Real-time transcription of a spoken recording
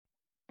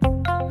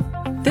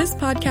This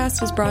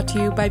podcast is brought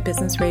to you by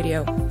Business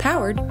Radio,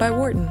 powered by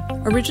Wharton,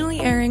 originally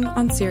airing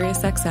on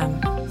SiriusXM.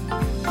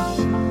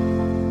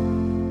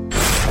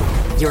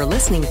 You're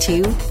listening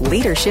to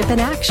Leadership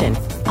in Action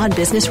on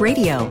Business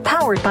Radio,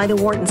 powered by the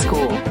Wharton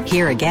School.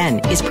 Here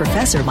again is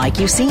Professor Mike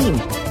Useem,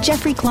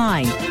 Jeffrey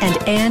Klein, and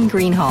Anne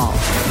Greenhall.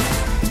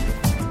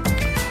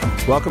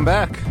 Welcome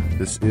back.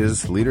 This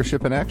is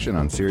Leadership in Action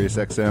on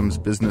SiriusXM's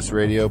Business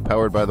Radio,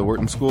 powered by the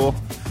Wharton School.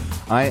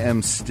 I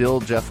am still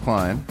Jeff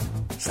Klein,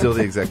 still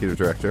the Executive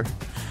Director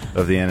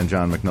of the Ann and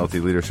John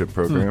McNulty Leadership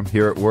Program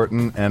here at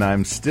Wharton, and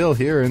I'm still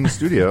here in the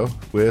studio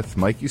with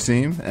Mike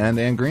Useem and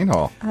Anne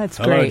Greenhall. That's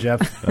great. Hello,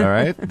 Jeff. All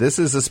right. This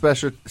is a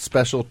special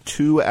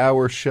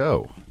 2-hour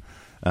show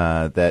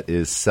that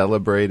is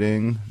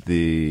celebrating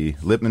the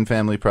Lippman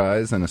Family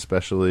Prize and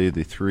especially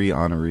the 3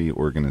 honoree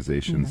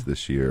organizations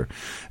this year.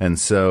 And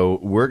so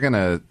we're going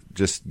to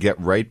just get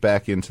right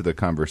back into the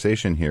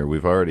conversation here.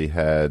 We've already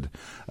had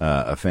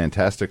a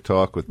fantastic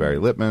talk with Barry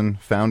Lippman,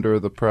 founder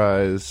of the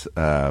prize.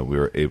 We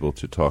were able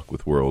to talk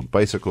with World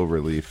Bicycle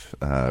Relief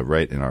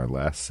right in our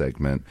last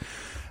segment.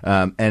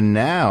 And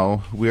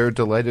now we are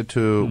delighted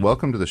to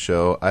welcome to the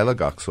show Ayla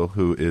Göksel,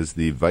 who is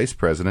the Vice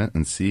President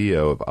and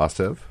CEO of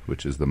ASEV,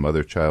 which is the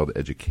Mother Child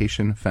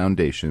Education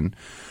Foundation,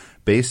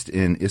 based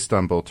in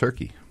Istanbul,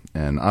 Turkey.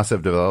 And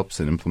ASEV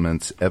develops and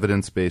implements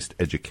evidence-based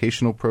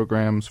educational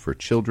programs for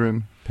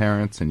children,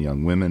 parents, and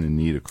young women in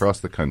need across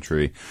the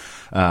country,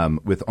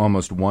 with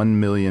almost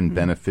 1 million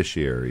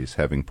beneficiaries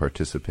having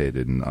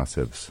participated in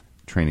ASEV's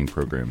training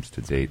programs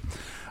to date.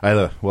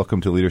 Ayla,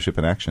 welcome to Leadership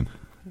in Action.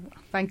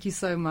 Thank you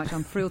so much.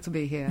 I'm thrilled to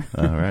be here.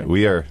 All right.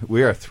 We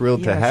are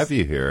thrilled to have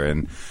you here.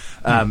 And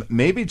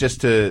maybe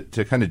just to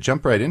kind of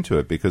jump right into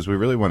it, because we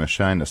really want to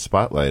shine a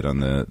spotlight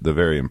on the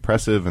very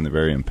impressive and the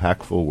very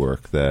impactful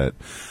work that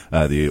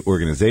the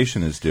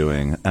organization is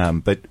doing.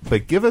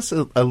 But give us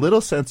a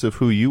little sense of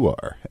who you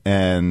are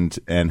and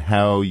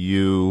how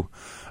you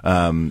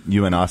and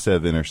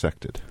ASEV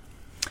intersected.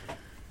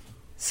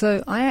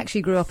 So I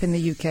actually grew up in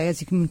the UK, as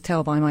you can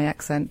tell by my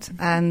accent.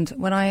 And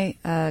when I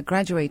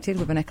graduated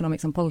with an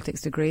economics and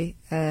politics degree,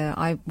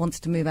 I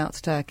wanted to move out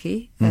to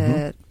Turkey,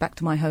 back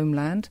to my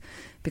homeland,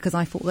 because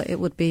I thought that it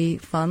would be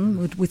fun.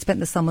 We'd spent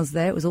the summers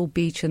there. It was all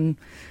beach and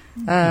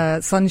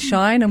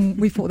sunshine, and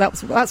we thought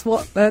that's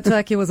what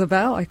Turkey was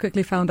about. I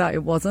quickly found out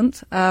it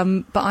wasn't.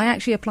 But I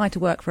actually applied to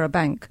work for a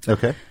bank.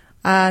 Okay.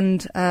 And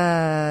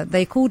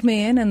they called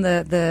me in, and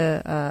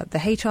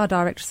the HR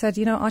director said,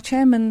 our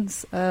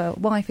chairman's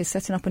wife is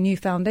setting up a new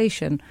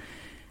foundation.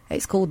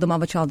 It's called the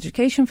Mother Child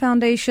Education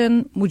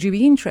Foundation. Would you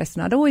be interested?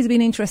 And I'd always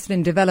been interested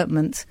in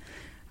development,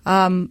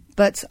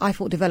 but I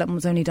thought development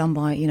was only done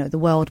by, the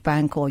World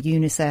Bank or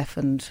UNICEF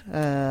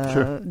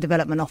and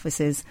development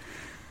offices.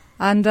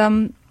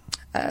 And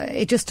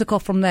it just took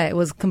off from there. It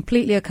was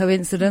completely a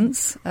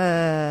coincidence,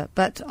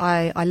 but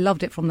I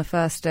loved it from the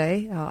first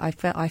day. I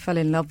fell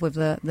in love with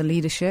the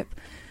leadership,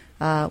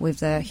 with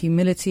their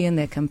humility and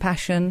their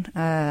compassion,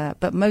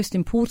 but most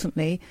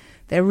importantly,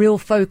 their real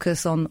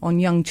focus on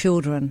young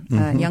children,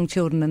 young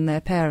children and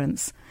their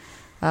parents.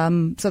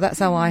 So that's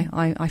how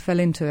I fell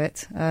into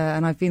it,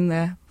 and I've been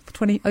there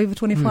for over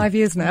 25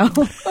 years now.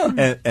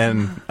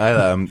 and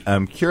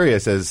I'm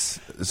curious, as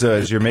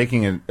you're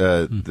making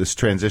this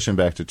transition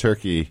back to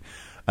Turkey,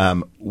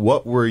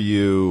 what were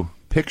you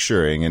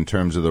picturing in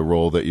terms of the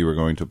role that you were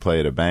going to play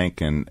at a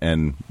bank,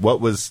 and what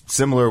was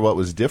similar, what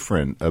was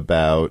different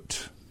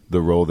about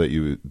the role that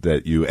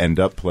you end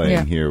up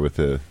playing here with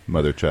the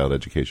Mother Child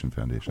Education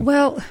Foundation?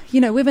 Well,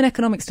 with an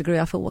economics degree,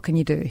 I thought, what can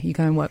you do? You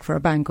go and work for a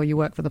bank or you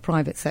work for the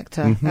private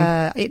sector.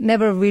 It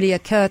never really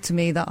occurred to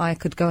me that I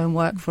could go and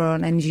work for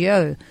an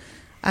NGO.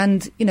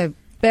 And,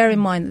 bear in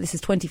mind that this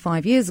is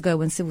 25 years ago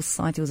when civil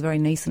society was very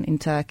nascent in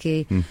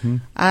Turkey.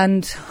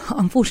 And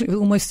unfortunately, it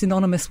was almost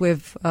synonymous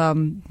with,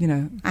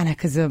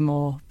 anarchism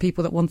or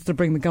people that wanted to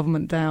bring the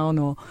government down,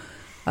 or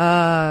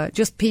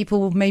just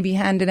people maybe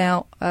handing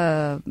out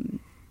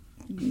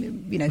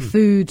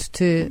food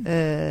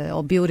to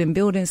or building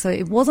buildings. So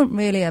it wasn't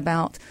really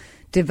about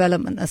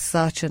development as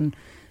such, and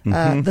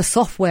the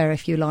software,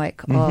 if you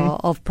like,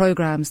 of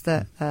programs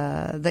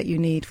that you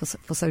need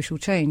for social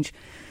change.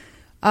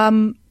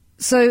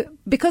 So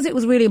because it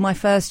was really my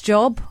first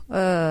job,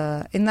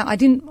 in that I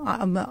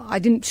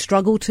didn't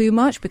struggle too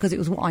much because it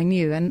was what I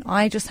knew, and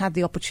I just had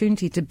the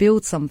opportunity to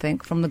build something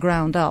from the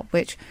ground up,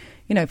 which,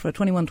 for a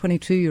 21,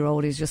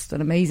 22-year-old is just an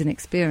amazing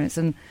experience.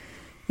 And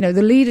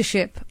the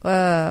leadership,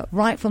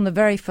 right from the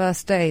very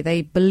first day,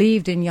 they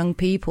believed in young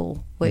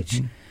people,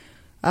 which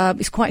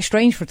is quite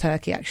strange for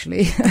Turkey,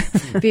 actually,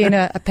 being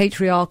a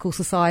patriarchal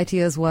society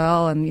as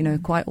well,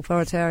 and, quite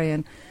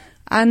authoritarian.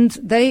 And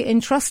they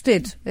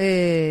entrusted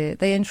the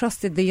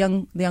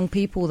young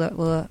people that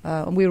were,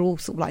 and we were all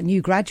sort of like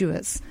new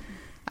graduates,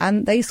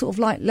 and they sort of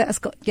like let us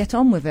get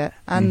on with it.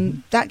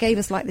 And that gave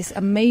us like this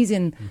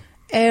amazing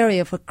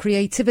area for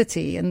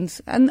creativity,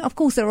 and of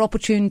course there are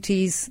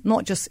opportunities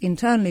not just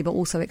internally but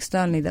also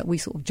externally that we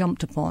sort of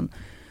jumped upon.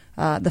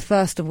 The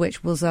first of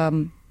which was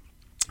a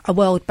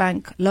World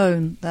Bank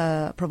loan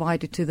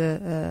provided to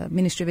the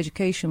Ministry of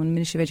Education when the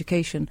Ministry of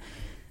Education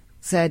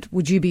said,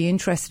 would you be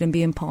interested in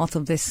being part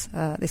of this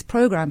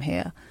program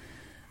here?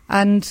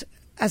 And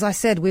as I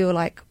said, we were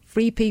like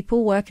 3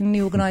 people working in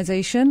the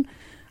organization.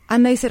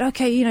 And they said,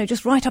 okay,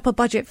 just write up a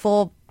budget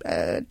for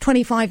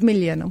 25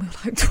 million. And we were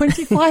like,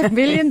 $25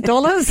 million?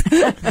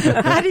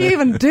 How do you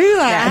even do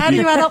that? How do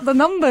you add up the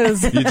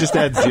numbers? You just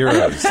add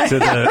zeros to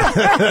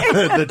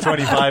the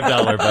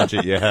 $25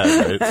 budget you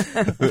had,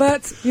 right?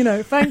 But,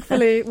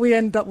 thankfully, we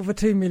ended up with a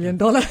 $2 million.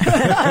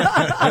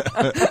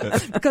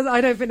 Because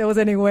I don't think there was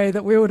any way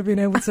that we would have been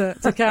able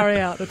to carry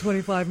out the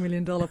 $25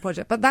 million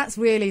project. But that's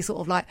really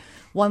sort of like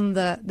one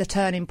of the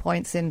turning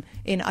points in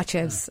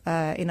Achev's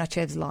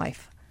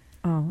life.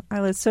 Oh,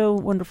 Isla, it's so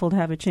wonderful to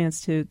have a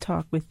chance to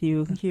talk with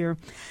you here.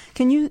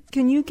 Can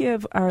you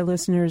give our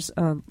listeners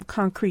a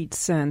concrete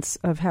sense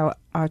of how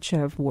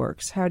Achev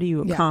works? How do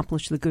you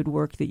accomplish the good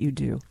work that you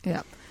do?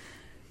 Yeah.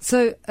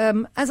 So,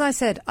 as I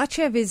said,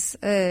 Achev is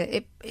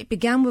it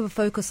began with a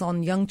focus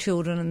on young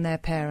children and their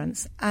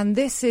parents, and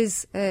this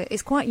is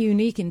quite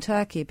unique in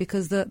Turkey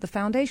because the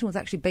foundation was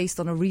actually based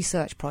on a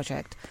research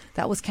project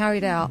that was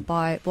carried out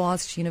by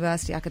Boğaziçi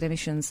University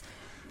academicians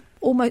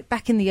almost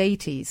back in the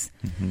 80s.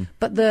 Mm-hmm.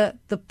 But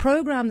the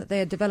program that they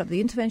had developed,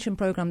 the intervention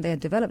program they had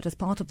developed as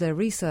part of their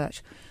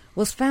research,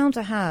 was found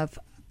to have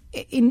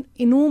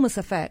enormous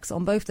effects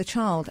on both the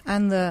child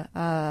and the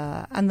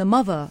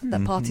mother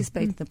that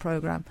participated in the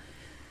program.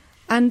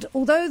 And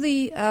although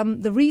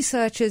the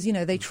researchers,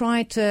 they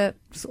tried to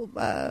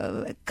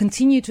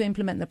continue to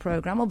implement the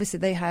program, obviously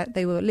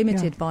they were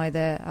limited by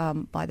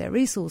their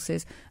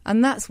resources,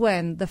 and that's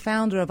when the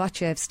founder of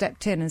Achev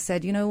stepped in and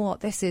said, you know what,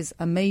 this is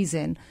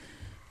amazing.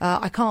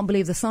 I can't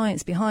believe the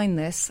science behind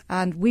this,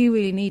 and we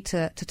really need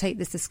to take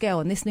this to scale,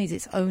 and this needs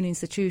its own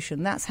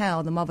institution. That's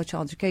how the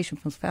Mother-Child Education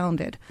was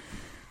founded.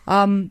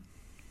 And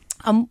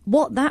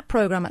what that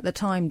program at the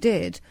time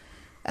did,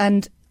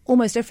 and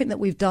almost everything that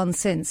we've done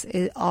since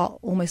are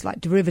almost like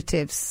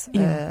derivatives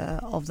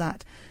of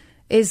that,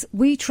 is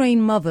we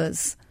train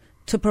mothers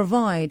to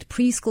provide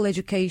preschool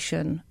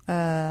education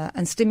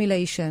and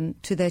stimulation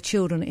to their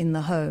children in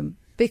the home.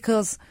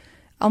 Because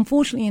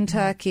unfortunately in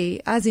Turkey,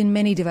 as in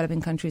many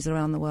developing countries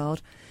around the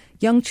world,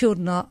 young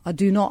children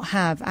do not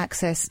have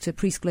access to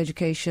preschool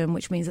education,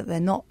 which means that they're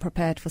not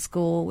prepared for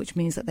school, which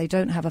means that they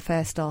don't have a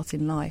fair start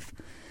in life.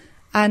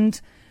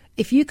 And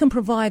if you can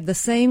provide the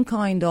same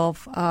kind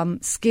of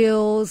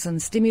skills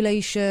and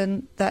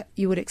stimulation that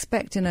you would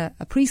expect in a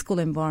preschool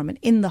environment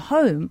in the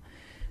home,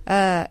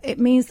 it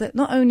means that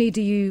not only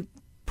do you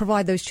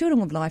provide those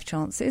children with life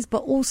chances,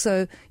 but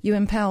also you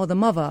empower the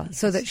mother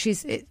so that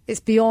it's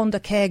beyond a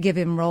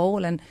caregiving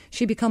role, and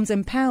she becomes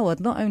empowered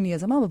not only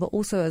as a mother but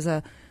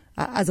also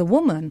as a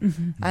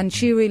woman, and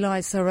she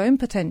realizes her own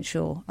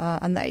potential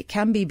and that it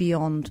can be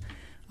beyond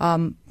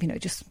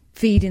just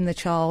feeding the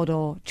child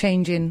or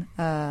changing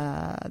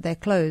their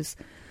clothes.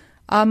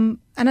 And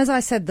as I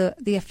said,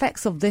 the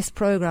effects of this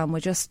program were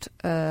just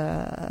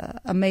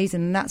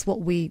amazing, and that's what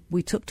we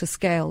took to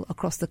scale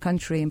across the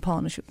country in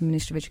partnership with the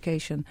Ministry of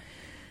Education.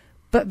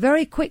 But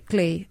very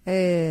quickly,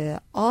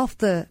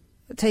 after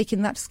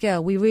taking that to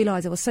scale, we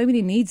realised there were so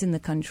many needs in the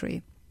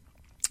country.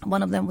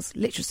 One of them was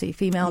literacy,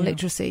 female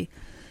literacy.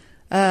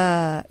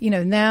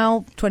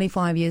 Now,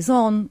 25 years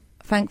on,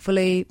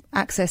 thankfully,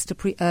 access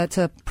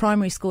to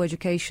primary school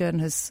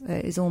education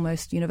is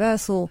almost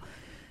universal.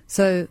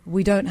 So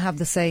we don't have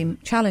the same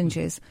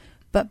challenges.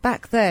 But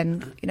back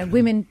then,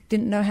 women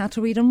didn't know how to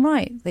read and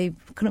write. They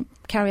couldn't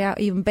carry out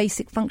even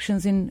basic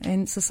functions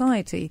in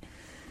society.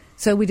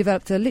 So we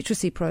developed a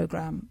literacy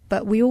program,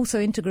 but we also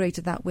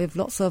integrated that with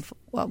lots of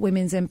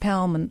women's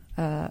empowerment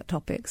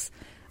topics.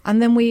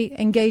 And then we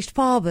engaged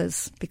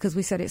fathers because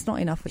we said it's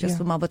not enough for just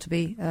the mother to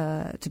be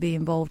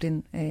involved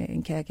in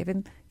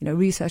caregiving.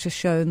 Research has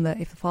shown that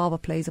if the father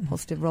plays a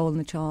positive role in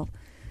the child,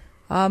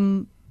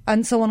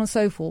 and so on and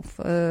so forth.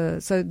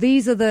 So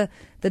these are the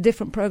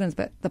different programs.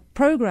 But the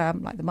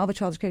program, like the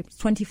Mother-Child Education, is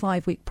a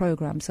 25-week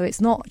program. So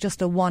it's not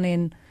just a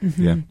one-in,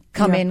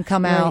 come in,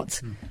 come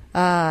out.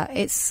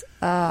 It's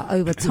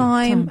over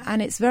time,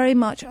 and it's very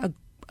much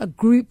a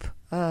group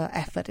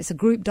effort. It's a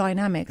group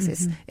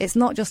dynamics. It's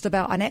not just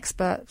about an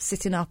expert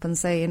sitting up and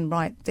saying,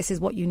 right, this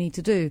is what you need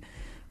to do,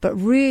 but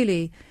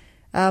really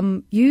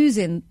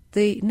using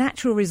the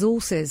natural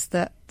resources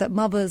that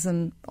mothers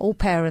and all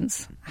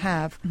parents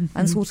have,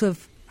 and sort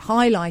of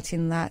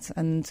highlighting that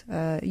and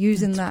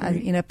using that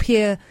in a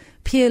peer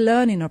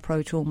learning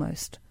approach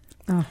almost.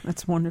 Oh,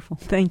 that's wonderful.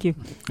 Thank you.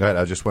 All right,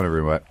 I just want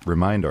to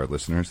remind our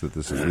listeners that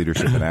this is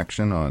Leadership in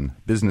Action on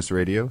Business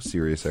Radio,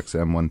 Sirius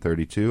XM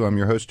 132. I'm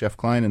your host, Jeff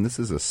Klein, and this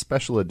is a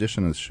special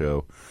edition of the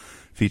show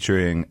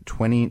featuring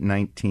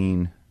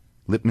 2019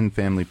 Lippmann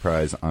Family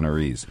Prize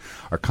honorees.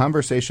 Our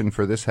conversation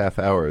for this half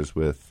hour is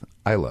with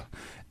Isla,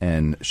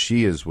 and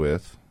she is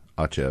with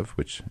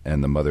Achev,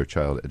 and the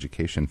Mother-Child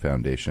Education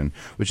Foundation,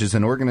 which is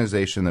an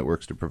organization that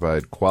works to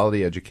provide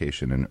quality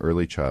education in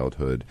early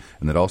childhood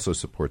and that also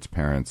supports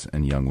parents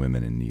and young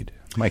women in need.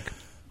 Mike.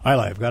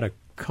 Isla, I've got a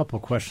couple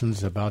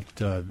questions about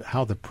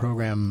how the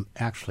program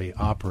actually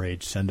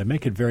operates, and to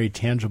make it very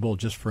tangible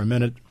just for a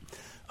minute,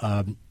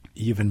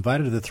 You've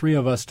invited the three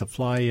of us to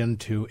fly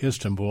into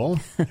Istanbul.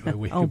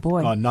 Oh,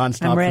 boy.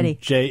 Nonstop I'm ready.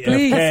 from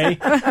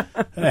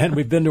JFK. And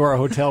we've been to our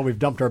hotel. We've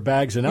dumped our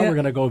bags. And now we're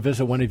going to go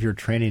visit one of your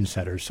training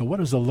centers. So what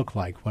does it look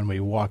like when we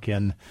walk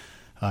in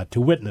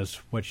to witness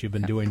what you've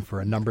been doing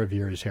for a number of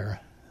years here?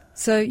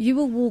 So you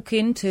will walk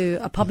into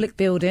a public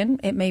building.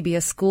 It may be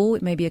a school.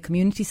 It may be a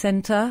community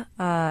centre.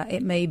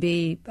 It may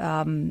be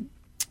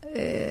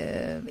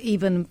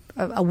even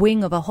a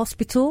wing of a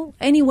hospital.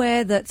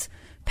 Anywhere that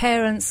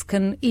parents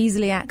can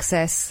easily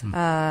access.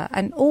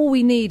 And all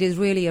we need is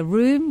really a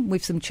room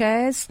with some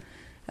chairs,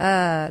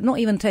 not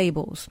even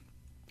tables.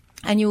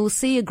 And you will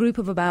see a group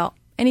of about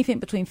anything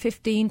between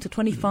 15 to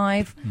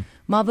 25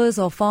 mothers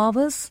or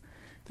fathers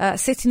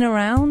sitting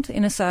around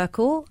in a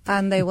circle,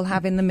 and they will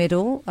have in the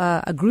middle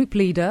a group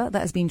leader that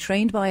has been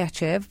trained by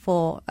Achev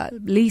for at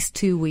least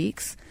 2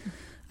 weeks.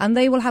 And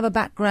they will have a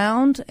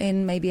background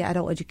in maybe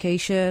adult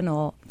education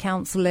or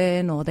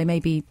counselling, or they may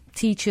be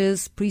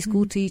teachers,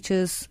 preschool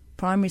teachers,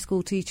 primary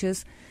school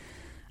teachers.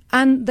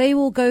 And they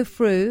will go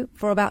through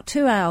for about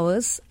 2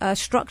 hours a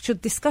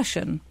structured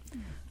discussion.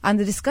 And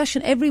the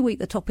discussion, every week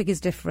the topic is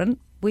different.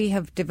 We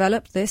have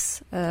developed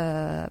this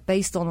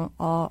based on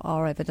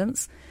our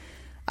evidence.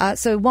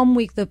 So 1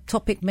 week the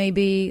topic may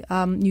be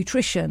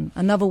nutrition.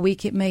 Another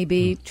week it may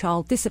be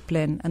child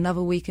discipline.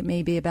 Another week it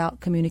may be about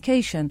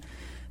communication.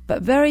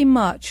 But very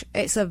much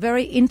it's a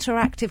very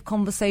interactive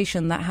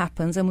conversation that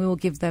happens, and we will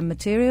give them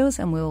materials,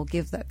 and we will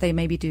give that. They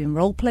may be doing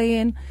role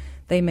playing.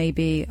 They may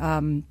be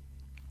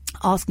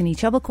asking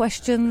each other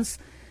questions.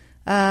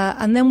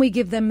 And then we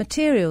give them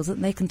materials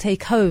that they can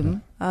take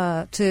home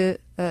to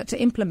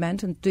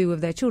implement and do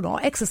with their children,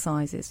 or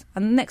exercises.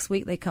 And next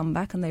week they come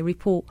back and they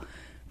report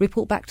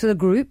back to the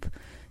group.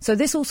 So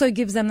this also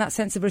gives them that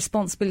sense of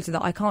responsibility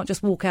that I can't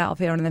just walk out of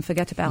here and then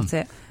forget about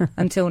it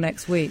until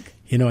next week.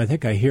 You know, I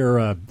think I hear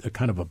a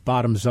kind of a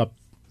bottoms-up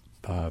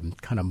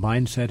kind of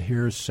mindset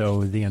here.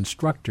 So the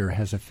instructor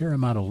has a fair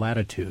amount of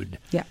latitude,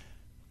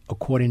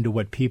 according to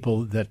what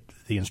people that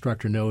the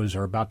instructor knows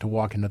are about to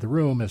walk into the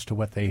room as to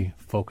what they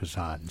focus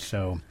on.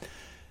 So,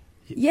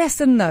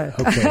 yes and no.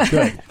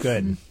 Okay,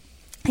 good.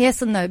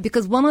 Yes and no,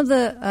 because one of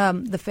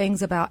the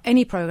things about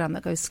any program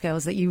that goes to scale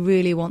is that you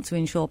really want to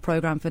ensure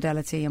program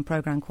fidelity and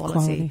program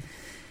quality.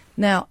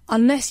 Now,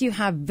 unless you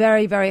have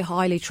very, very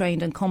highly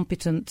trained and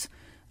competent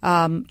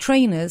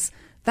trainers,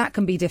 that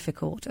can be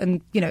difficult.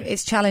 And, you know,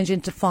 it's challenging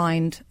to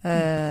find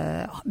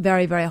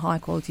very, very high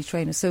quality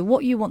trainers. So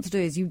what you want to do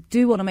is you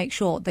do want to make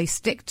sure they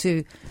stick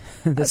to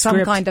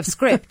some kind of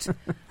script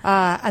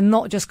and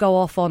not just go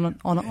off on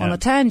a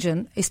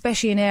tangent,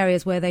 especially in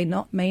areas where they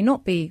may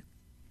not be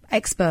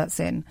experts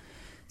in.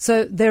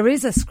 So there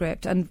is a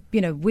script, and,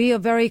 you know, we are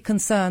very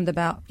concerned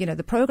about, you know,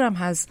 the program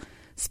has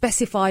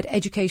specified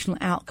educational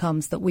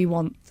outcomes that we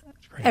want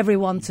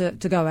everyone to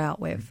go out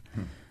with.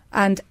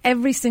 And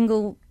every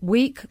single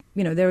week,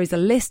 you know, there is a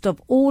list of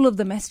all of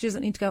the messages that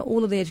need to go,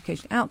 all of the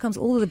educational outcomes,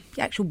 all of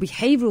the actual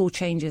behavioural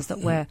changes that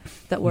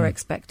we're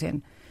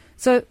expecting.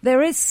 So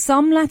there is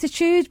some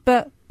latitude,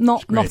 but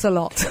not a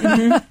lot.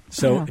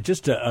 So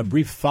just a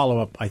brief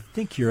follow-up. I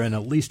think you're in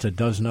at least a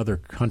dozen other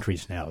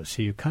countries now.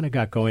 So you kind of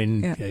got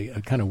going,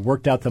 kind of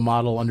worked out the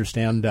model,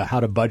 understand how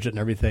to budget and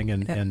everything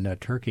in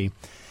Turkey.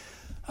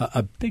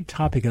 A big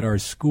topic at our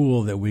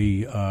school that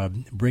we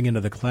bring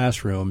into the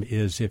classroom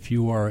is if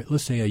you are,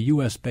 let's say, a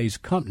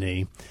U.S.-based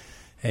company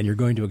and you're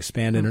going to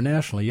expand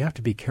internationally, you have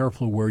to be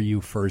careful where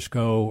you first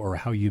go or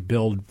how you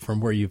build from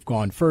where you've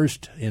gone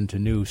first into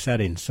new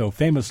settings. So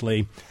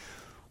famously,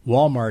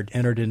 Walmart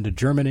entered into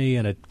Germany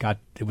and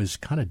it was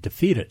kind of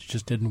defeated. It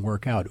just didn't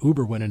work out.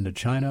 Uber went into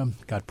China,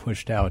 got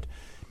pushed out.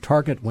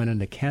 Target went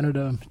into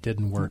Canada,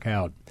 didn't work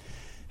out.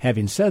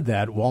 Having said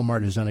that,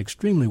 Walmart has done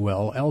extremely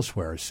well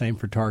elsewhere. Same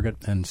for Target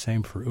and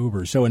same for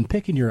Uber. So in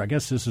picking I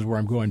guess this is where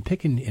I'm going,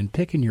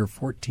 picking your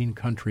 14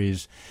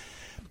 countries,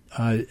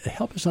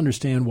 help us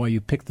understand why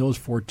you picked those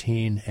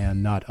 14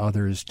 and not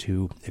others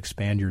to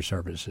expand your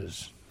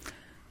services.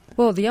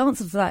 Well, the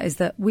answer to that is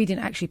that we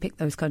didn't actually pick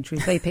those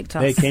countries. They picked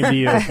us. They came to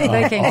you.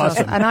 They came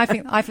awesome. to us. And I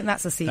think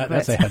that's a secret.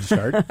 That's a head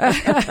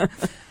start.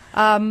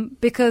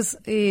 Because,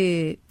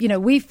 you know,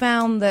 we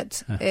found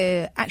that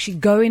actually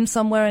going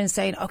somewhere and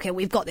saying, okay,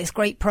 we've got this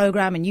great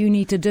program and you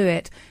need to do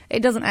it, it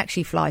doesn't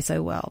actually fly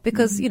so well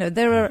because, you know,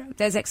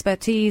 there's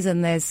expertise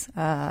and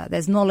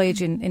there's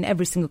knowledge in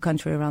every single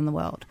country around the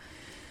world.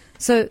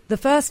 So the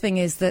first thing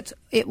is that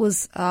it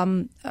was,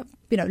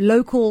 you know,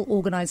 local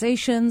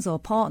organizations or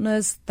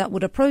partners that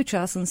would approach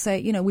us and say,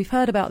 you know, we've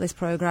heard about this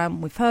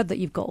program. We've heard that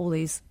you've got all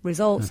these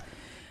results.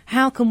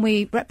 How can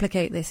we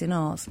replicate this in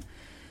ours?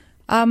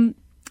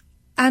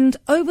 And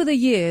over the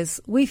years,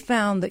 we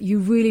found that you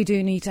really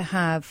do need to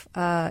have,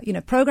 you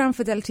know, program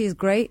fidelity is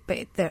great,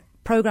 but the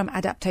program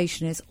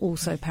adaptation is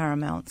also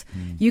paramount.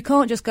 You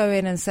can't just go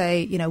in and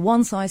say, you know,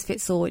 one size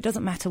fits all. It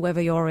doesn't matter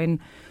whether you're in,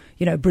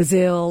 you know,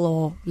 Brazil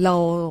or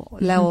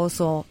Laos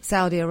or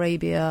Saudi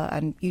Arabia,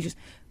 and you just.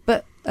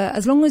 But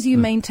as long as you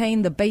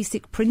maintain the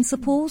basic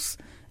principles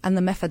and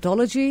the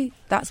methodology,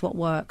 that's what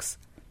works.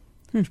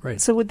 That's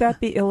great. So would that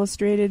be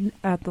illustrated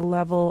at the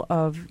level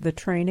of the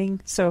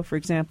training? So, for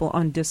example,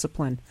 on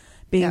discipline,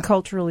 being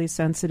culturally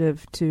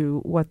sensitive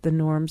to what the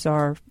norms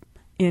are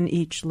in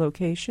each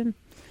location?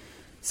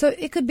 So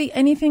it could be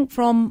anything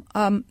from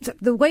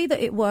the way that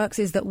it works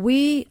is that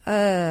we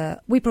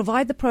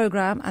provide the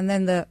program, and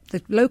then the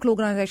local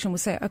organisation will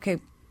say, okay,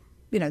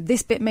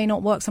 this bit may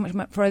not work so much.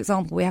 For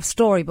example, we have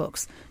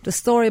storybooks. The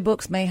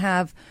storybooks may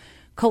have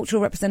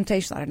cultural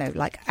representation. I don't know,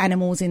 like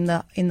animals in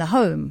the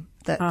home.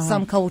 That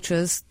some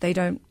cultures they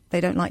don't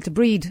like to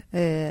breed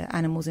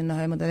animals in the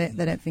home, or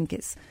they don't think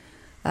it's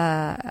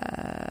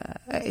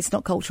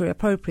not culturally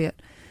appropriate.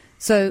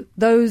 So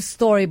those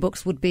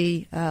storybooks would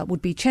be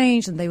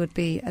changed, and they would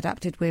be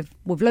adapted with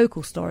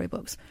local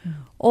storybooks,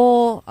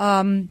 or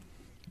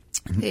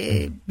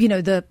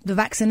the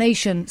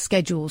vaccination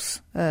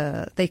schedules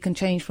they can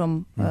change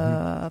from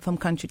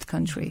country to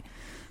country.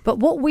 But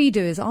what we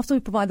do is, after we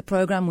provide the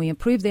program, we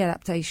improve the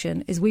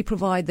adaptation. Is we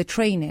provide the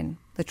training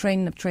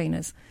of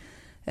trainers,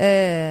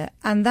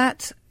 and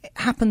that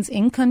happens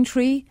in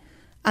country,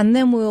 and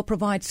then we'll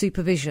provide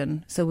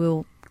supervision. So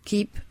we'll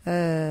keep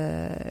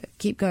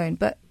going,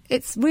 but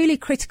it's really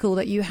critical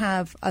that you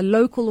have a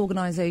local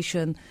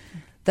organisation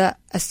that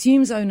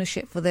assumes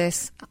ownership for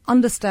this,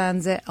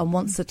 understands it, and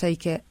wants to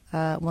take it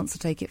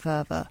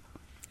further.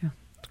 Yeah,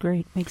 it's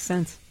great. Makes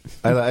sense.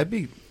 I'd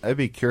be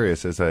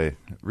curious, as I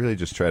really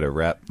just try to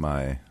wrap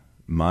my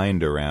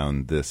mind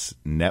around this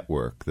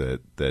network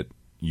that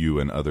you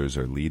and others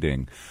are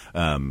leading,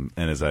 and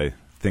as I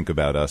think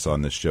about us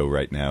on this show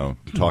right now,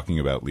 talking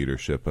about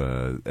leadership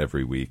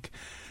every week.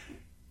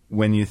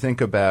 When you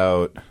think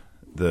about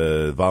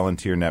the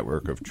volunteer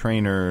network of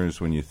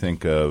trainers, when you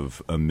think of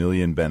 1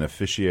 million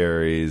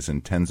beneficiaries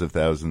and tens of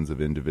thousands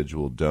of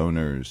individual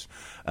donors,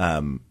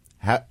 how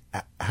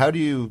do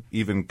you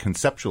even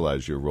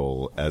conceptualize your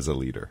role as a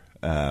leader?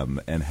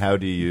 And how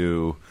do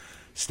you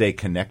stay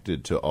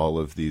connected to all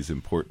of these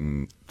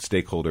important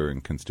stakeholder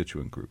and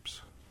constituent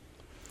groups?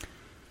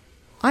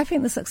 I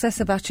think the success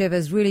of Achev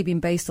has really been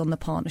based on the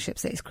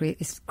partnerships that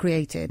it's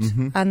created.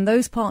 And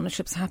those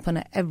partnerships happen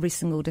at every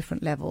single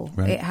different level.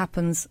 Right. It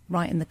happens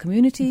right in the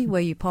community where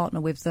you partner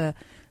with the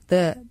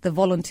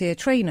volunteer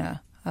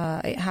trainer.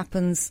 It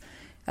happens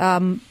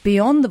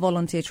beyond the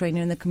volunteer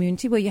trainer in the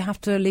community where you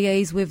have to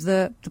liaise with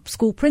the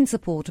school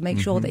principal to make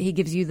sure that he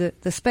gives you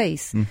the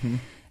space.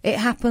 It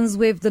happens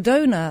with the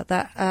donor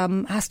that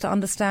has to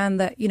understand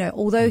that,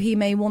 although he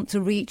may want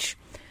to reach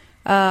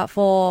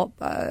for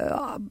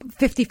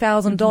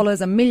 $50,000,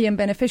 1 million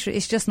beneficiaries,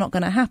 it's just not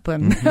going to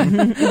happen.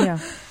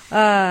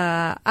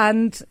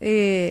 And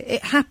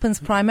it happens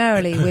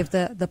primarily with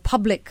the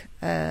public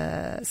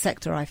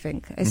sector, I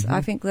think.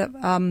 I think that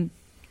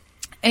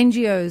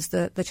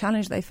NGOs, the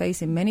challenge they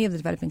face in many of the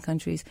developing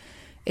countries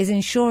is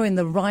ensuring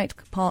the right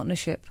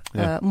partnership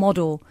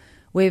model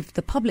with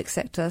the public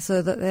sector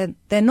so that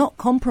they're not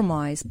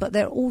compromised, but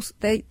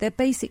they're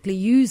basically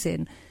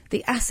using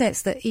the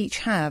assets that each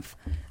have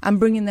and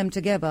bringing them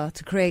together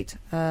to create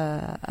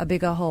a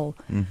bigger whole.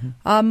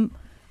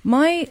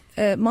 My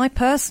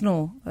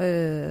personal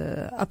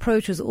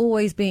approach has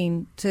always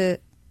been to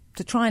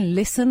try and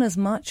listen as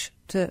much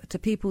to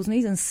people's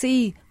needs and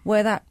see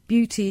where that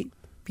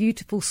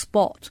beautiful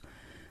spot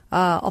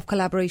of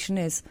collaboration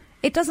is.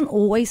 It doesn't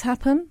always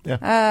happen,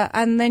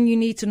 and then you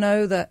need to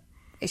know that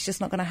it's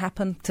just not going to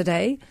happen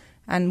today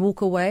and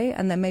walk away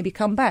and then maybe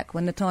come back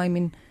when the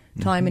timing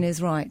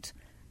is right.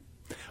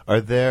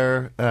 Are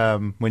there,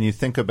 when you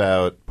think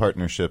about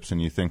partnerships and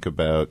you think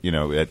about,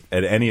 at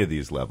any of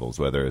these levels,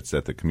 whether it's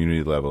at the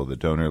community level, the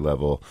donor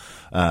level,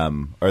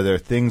 are there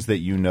things that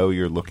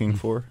you're looking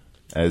for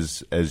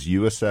as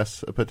you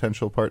assess a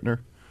potential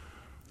partner?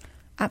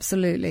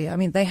 Absolutely. I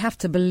mean, they have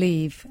to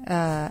believe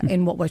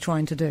in what we're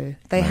trying to do.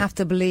 They have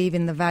to believe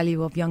in the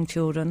value of young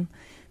children.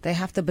 They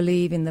have to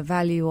believe in the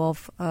value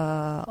of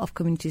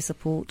community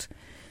support.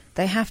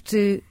 They have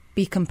to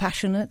be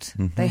compassionate.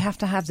 They have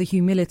to have the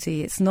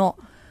humility. It's not,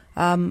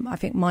 I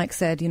think Mike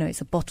said,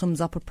 it's a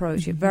bottoms-up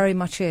approach. It very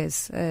much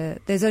is.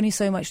 There's only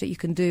so much that you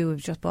can do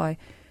just by,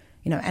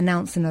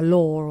 announcing a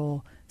law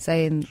or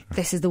saying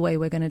this is the way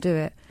we're going to do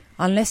it.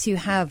 Unless you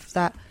have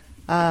that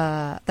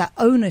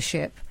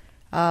ownership,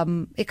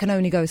 it can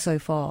only go so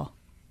far.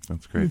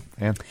 That's great.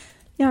 Anne?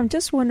 Yeah, I'm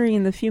just wondering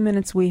in the few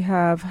minutes we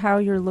have how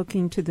you're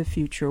looking to the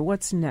future.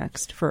 What's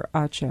next for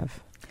Achev?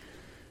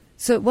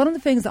 So one of the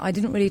things that I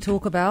didn't really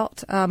talk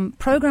about,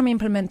 program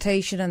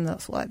implementation and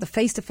the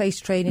face-to-face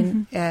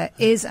training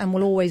is and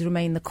will always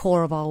remain the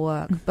core of our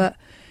work. But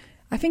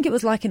I think it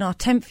was like in our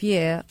 10th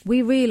year,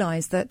 we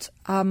realised that,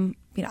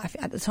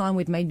 at the time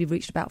we'd maybe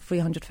reached about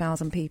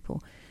 300,000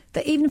 people,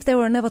 that even if there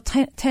were another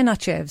 10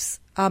 Achevs,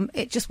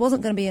 it just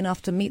wasn't going to be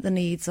enough to meet the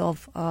needs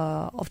of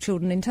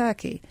children in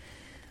Turkey.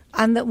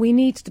 And that we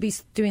need to be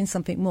doing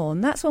something more.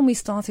 And that's when we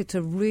started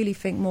to really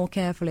think more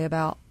carefully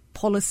about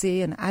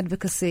policy and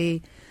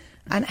advocacy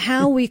and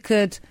how we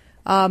could,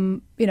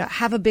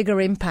 have a bigger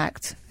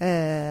impact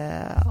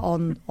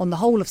on the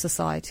whole of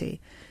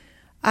society.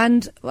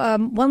 And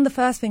one of the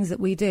first things that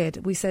we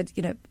did, we said,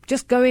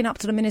 just going up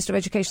to the Minister of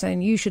Education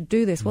saying you should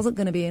do this wasn't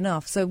going to be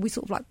enough. So we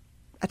sort of like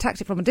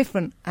attacked it from a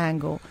different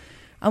angle.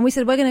 And we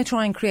said, we're going to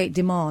try and create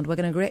demand. We're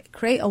going to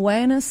create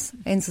awareness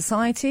in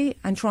society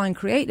and try and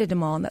create a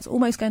demand that's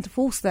almost going to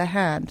force their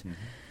hand.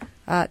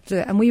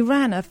 And we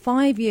ran a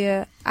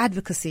 5-year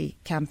advocacy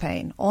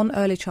campaign on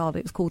early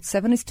childhood. It was called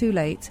 7 is Too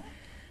Late.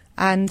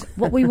 And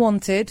what we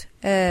wanted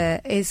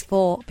is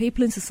for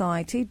people in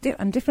society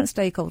and different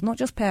stakeholders, not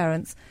just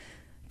parents,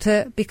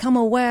 to become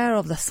aware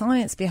of the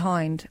science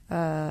behind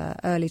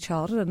early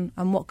childhood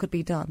and what could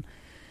be done.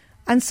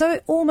 And so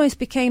it almost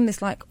became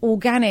this like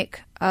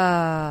organic,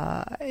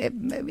 it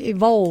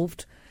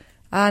evolved.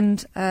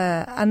 And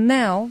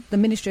now the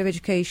Ministry of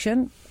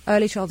Education,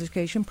 early childhood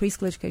education,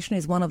 preschool education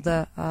is one of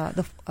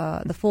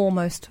the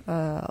foremost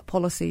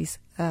policies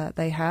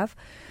they have.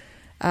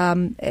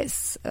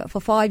 It's for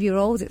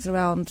 5-year-olds. It's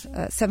around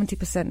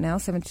 70% now,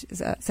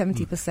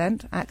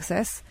 70%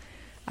 access,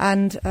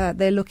 and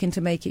they're looking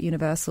to make it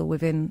universal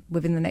within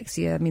the next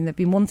year. I mean, they've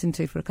been wanting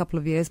to for a couple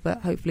of years,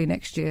 but hopefully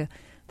next year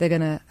they're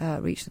going to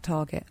reach the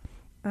target.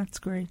 That's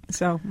great.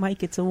 So,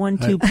 Mike, it's a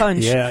 1-2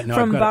 punch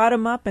from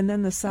bottom up and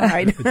then the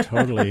side.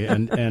 Totally.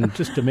 And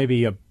just to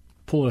maybe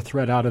pull a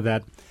thread out of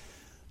that,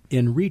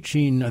 in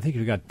reaching, I think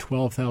you've got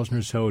 12,000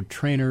 or so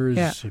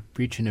trainers,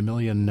 reaching 1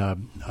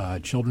 million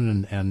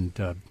children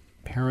and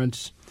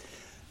parents.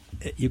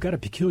 You've got a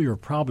peculiar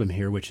problem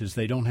here, which is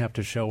they don't have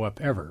to show up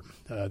ever.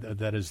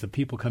 That is, the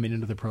people coming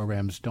into the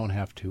programs don't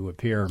have to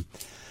appear.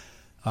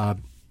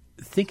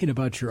 Thinking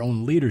about your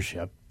own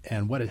leadership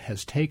and what it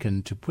has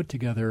taken to put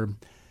together,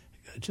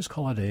 just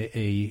call it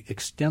a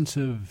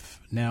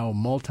extensive, now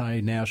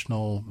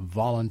multinational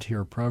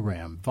volunteer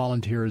program.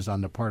 Volunteers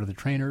on the part of the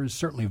trainers,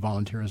 certainly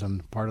volunteers on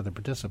the part of the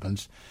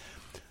participants.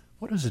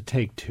 What does it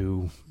take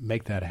to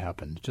make that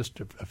happen? Just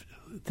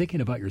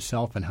thinking about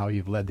yourself and how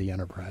you've led the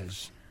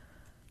enterprise.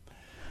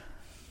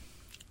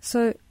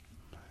 So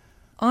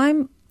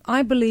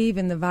I believe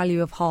in the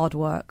value of hard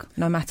work,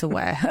 no matter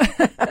where.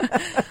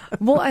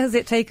 What has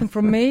it taken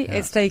from me? Yeah.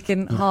 It's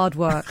taken hard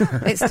work.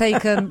 It's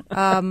taken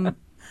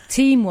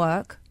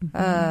teamwork.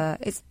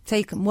 It's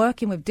taken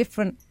working with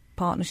different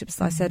partnerships,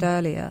 as I said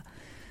earlier.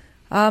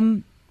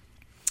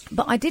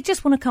 But I did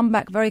just want to come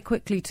back very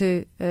quickly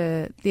to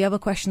the other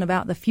question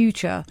about the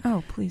future.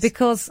 Oh, please.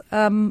 Because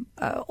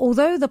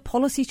although the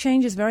policy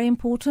change is very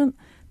important,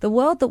 the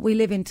world that we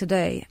live in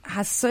today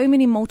has so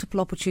many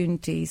multiple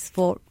opportunities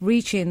for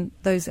reaching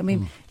those. I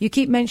mean, you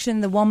keep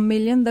mentioning the 1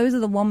 million. Those are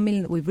the 1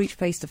 million that we've reached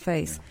face to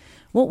face.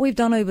 What we've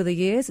done over the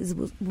years is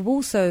we've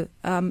also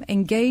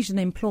engaged and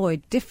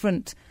employed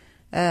different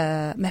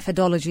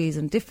methodologies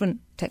and different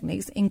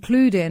techniques,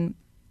 including,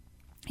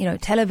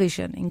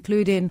 television,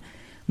 including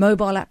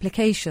mobile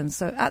applications.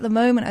 So at the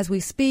moment, as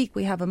we speak,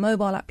 we have a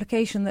mobile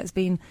application that's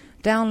been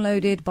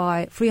downloaded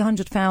by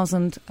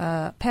 300,000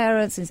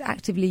 parents and is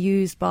actively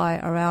used by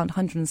around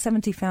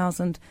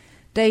 170,000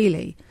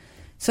 daily.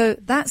 So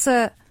that's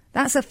a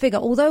figure.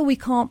 Although we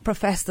can't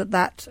profess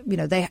that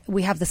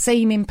we have the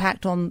same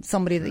impact on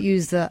somebody that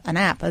uses an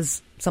app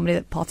as somebody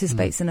that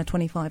participates in a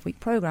 25-week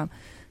program,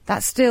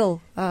 that's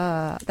still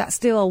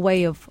a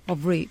way of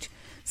reach.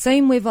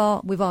 Same with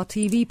our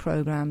TV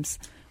programs.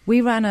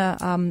 We ran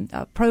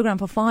a program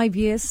for 5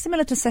 years,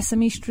 similar to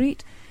Sesame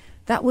Street,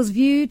 that was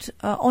viewed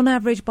on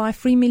average by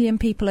 3 million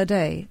people a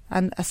day.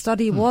 And a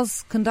study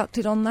was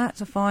conducted on that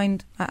to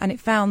find, and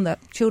it found that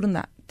children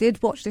that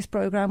did watch this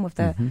program with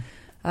their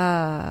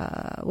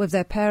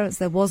parents,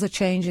 there was a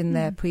change in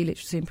their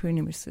pre-literacy and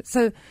pre-numeracy.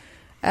 So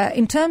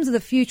in terms of the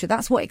future,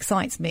 that's what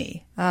excites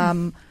me.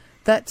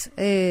 That,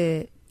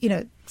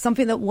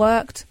 something that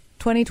worked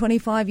 20,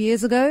 25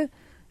 years ago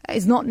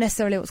is not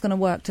necessarily what's going to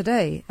work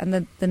today.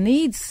 And the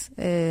needs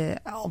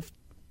of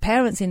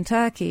parents in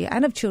Turkey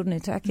and of children in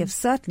Turkey have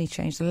certainly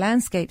changed. The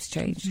landscape's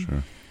changed.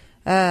 Sure.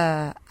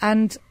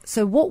 And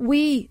so what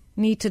we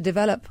need to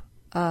develop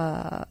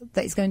that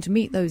is going to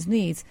meet those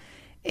needs,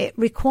 it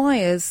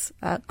requires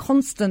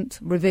constant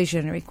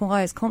revision. It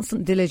requires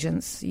constant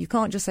diligence. You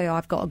can't just say,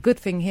 I've got a good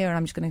thing here and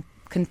I'm just going to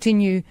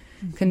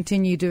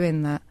continue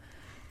doing that.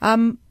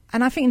 And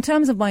I think in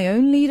terms of my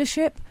own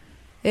leadership,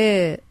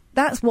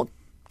 that's what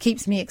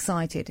keeps me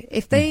excited.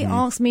 If they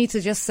ask me to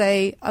just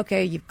say,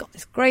 okay, you've got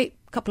this great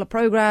couple of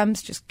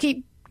programs, just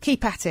keep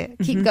at it,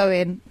 keep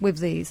going with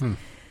these.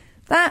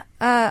 That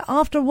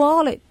after a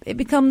while, it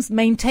becomes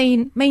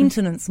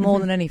maintenance more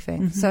than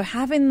anything. So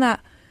having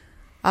that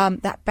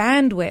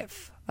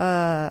bandwidth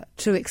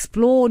to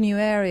explore new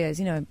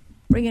areas,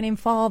 bringing in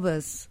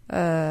fathers,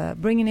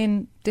 bringing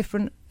in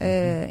different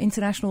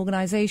international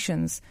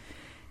organizations,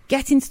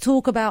 getting to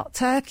talk about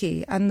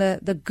Turkey and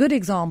the good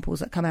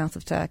examples that come out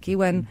of Turkey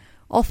when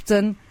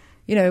often,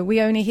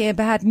 we only hear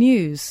bad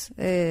news.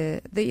 A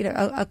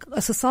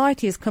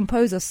society is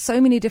composed of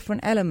so many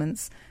different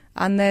elements,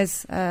 and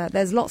there's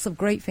lots of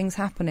great things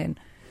happening.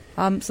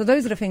 So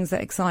those are the things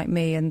that excite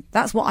me, and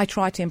that's what I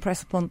try to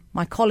impress upon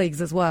my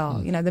colleagues as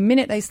well. The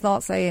minute they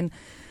start saying,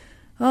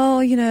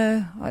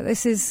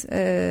 this is,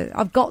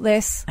 I've got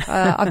this,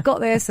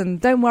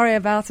 and don't worry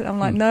about it. I'm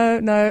like,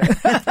 no,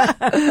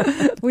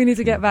 we need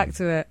to get back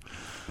to it.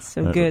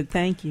 So good.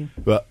 Thank you.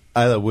 Well,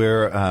 Isla,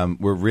 we're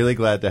really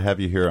glad to have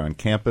you here on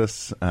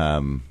campus.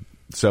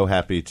 So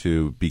happy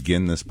to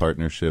begin this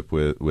partnership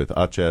with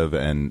Achev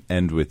and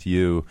end with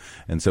you.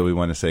 And so we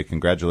want to say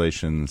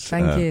congratulations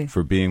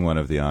for being one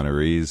of the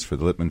honorees for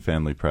the Lippman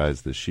Family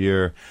Prize this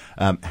year.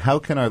 How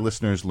can our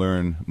listeners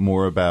learn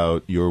more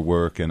about your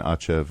work and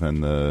Achev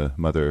and the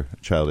Mother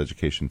Child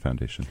Education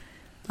Foundation?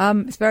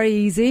 It's very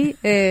easy.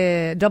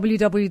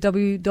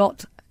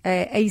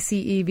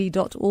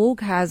 www.acev.org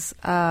has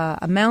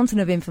a mountain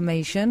of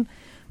information.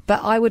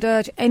 But I would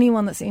urge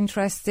anyone that's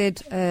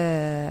interested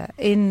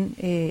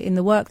in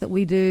the work that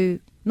we do,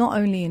 not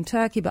only in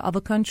Turkey but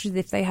other countries,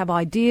 if they have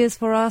ideas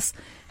for us,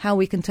 how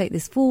we can take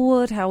this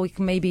forward, how we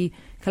can maybe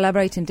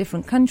collaborate in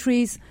different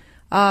countries,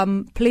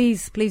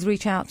 please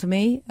reach out to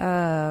me,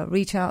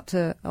 reach out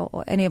to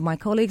any of my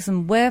colleagues,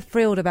 and we're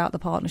thrilled about the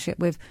partnership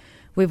with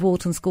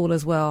Wharton School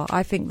as well.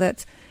 I think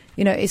that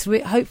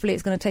hopefully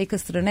it's going to take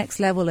us to the next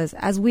level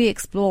as we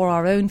explore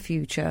our own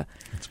future.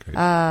 That's great.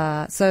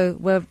 So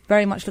we're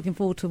very much looking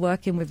forward to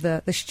working with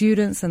the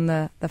students and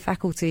the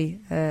faculty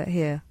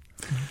here.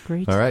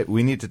 Great. All right,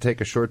 we need to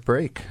take a short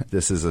break.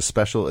 This is a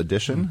special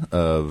edition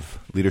of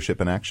Leadership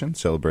in Action,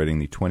 celebrating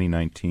the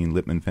 2019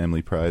 Lippman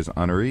Family Prize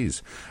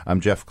honorees. I'm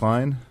Jeff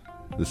Klein.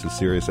 This is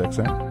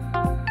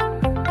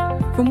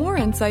SiriusXM. For more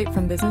insight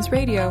from Business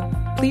Radio,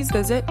 please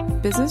visit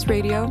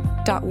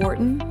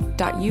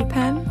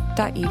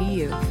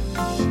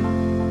businessradio.wharton.upenn.edu.